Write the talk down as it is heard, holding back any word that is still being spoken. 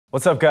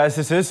What's up, guys?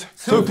 This is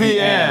 2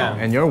 p.m.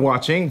 and you're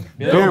watching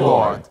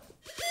Billboard.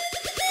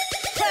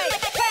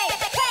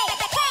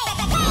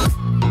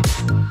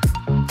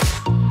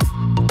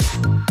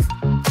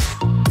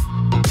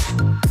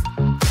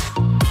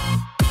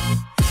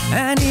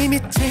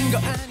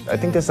 I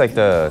think it's like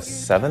the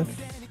 7th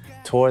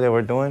tour that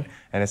we're doing,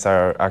 and it's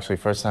our actually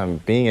first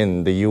time being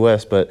in the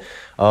US, but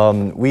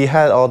we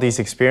had all these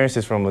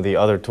experiences from the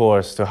other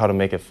tours to how to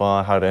make it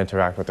fun, how to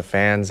interact with the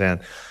fans, and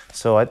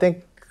so I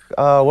think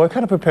we're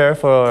kind of prepared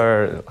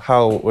for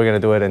how we're gonna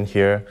do it in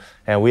here,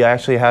 and we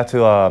actually had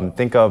to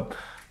think up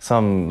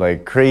some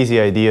like crazy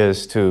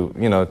ideas to,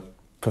 you know,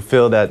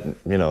 fulfill that,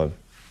 you know,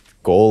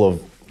 goal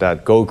of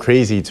that Go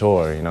Crazy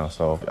tour, you know,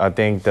 so I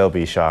think they'll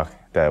be shocked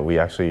that we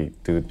actually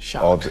do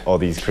all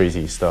these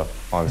crazy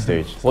stuff on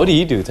stage. What do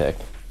you do, Tech?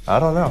 I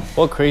don't know.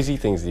 What crazy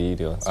things do you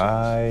do on stage?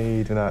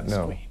 I do not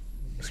know.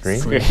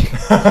 Scream?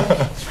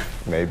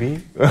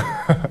 Maybe?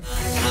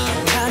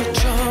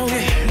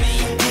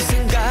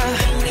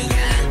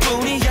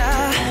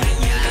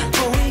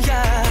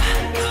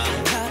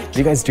 What do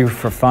you guys do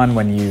for fun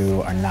when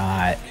you are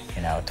not,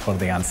 you know,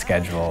 totally on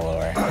schedule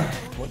or?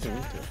 What do we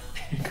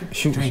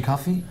do? Drink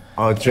coffee.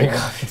 Oh, drink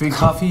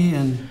Coffee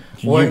and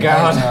work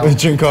out.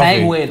 Drink coffee.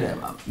 Playing with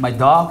my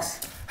dogs,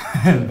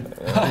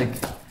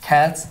 like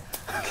cats.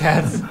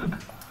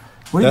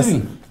 What are you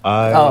doing?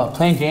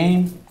 Playing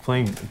game.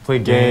 Play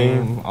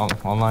game,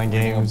 online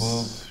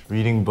games,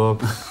 reading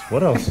books.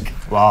 What else?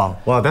 Wow,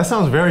 that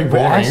sounds very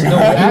boring. We're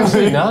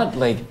actually not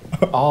like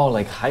all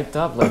like hyped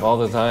up like all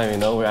the time. You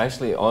know, we're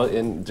actually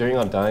during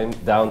our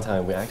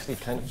downtime. We're actually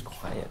kind of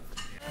quiet.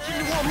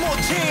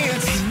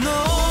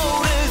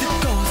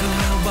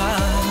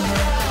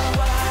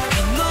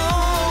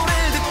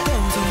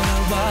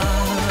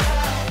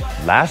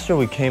 Last year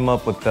we came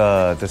up with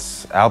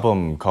this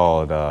album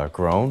called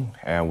Grown,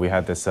 and we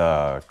had this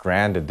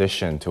grand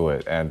addition to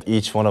it, and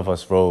each one of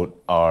us wrote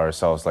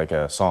ourselves like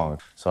a song.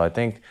 So I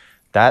think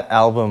that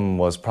album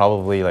was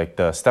probably like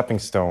the stepping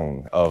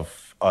stone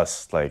of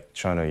us like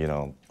trying to, you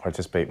know,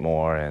 participate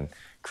more and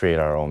create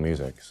our own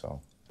music. So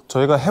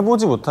저희가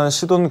해보지 못한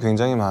시도는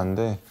굉장히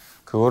많은데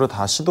그거를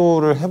다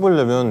시도를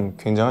해보려면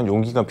굉장한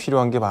용기가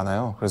필요한 게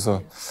많아요.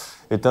 그래서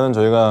일단은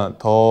저희가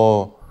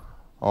더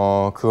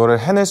그거를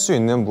해낼 수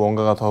있는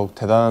무언가가 더욱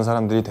대단한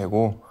사람들이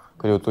되고,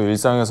 그리고 또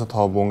일상에서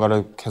더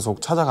뭔가를 계속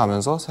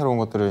찾아가면서 새로운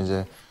것들을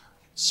이제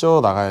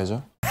씌워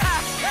나가야죠.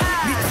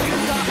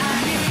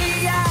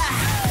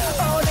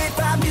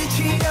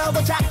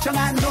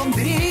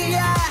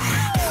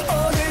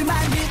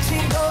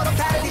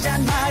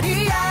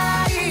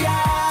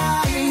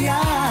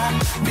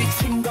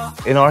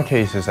 in our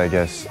cases, I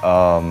guess,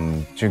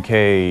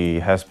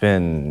 Junkei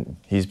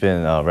he's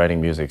been writing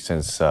music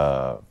since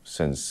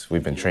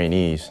we've been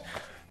trainees.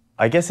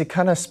 I guess it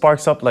kind of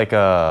sparks up like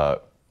a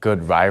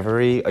good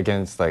rivalry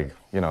against, like,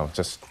 you know,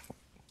 just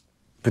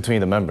between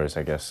the members,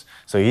 I guess.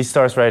 So he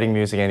starts writing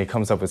music and he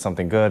comes up with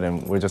something good,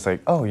 and we're just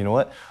like, oh, you know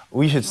what?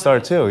 We should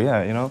start too.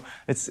 Yeah, you know,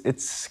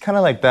 it's kind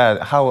of like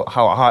that. How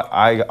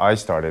I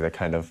started it,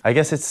 kind of. I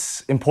guess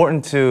it's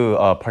important to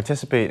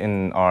participate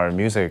in our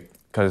music,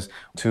 because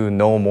to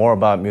know more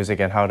about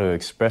music and how to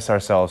express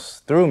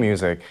ourselves through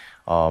music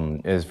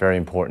is very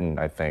important,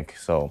 I think.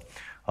 So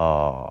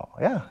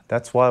yeah,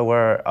 that's why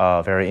we're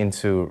very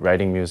into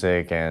writing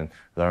music and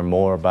learn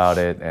more about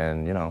it,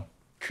 and, you know,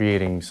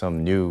 creating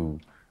some new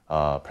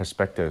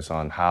perspectives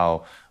on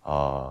how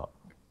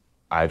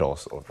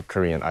idols or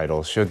Korean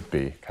idols should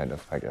be, kind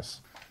of, I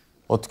guess.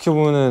 어떻게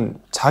보면은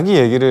자기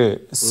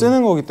얘기를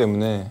쓰는 거기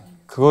때문에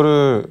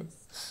그거를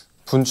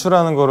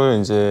분출하는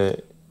거를 이제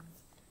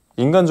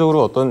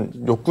인간적으로 어떤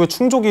욕구의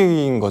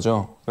충족인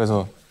거죠.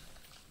 그래서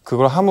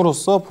그걸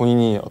함으로써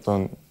본인이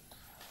어떤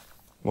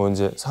뭐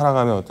이제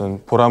살아가면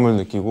어떤 보람을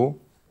느끼고,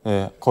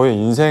 예, 거의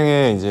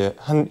인생의 이제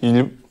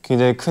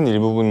굉장히 큰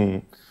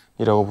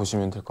일부분이라고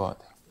보시면 될 것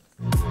같아요.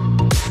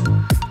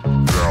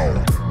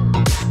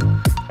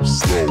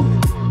 Slow.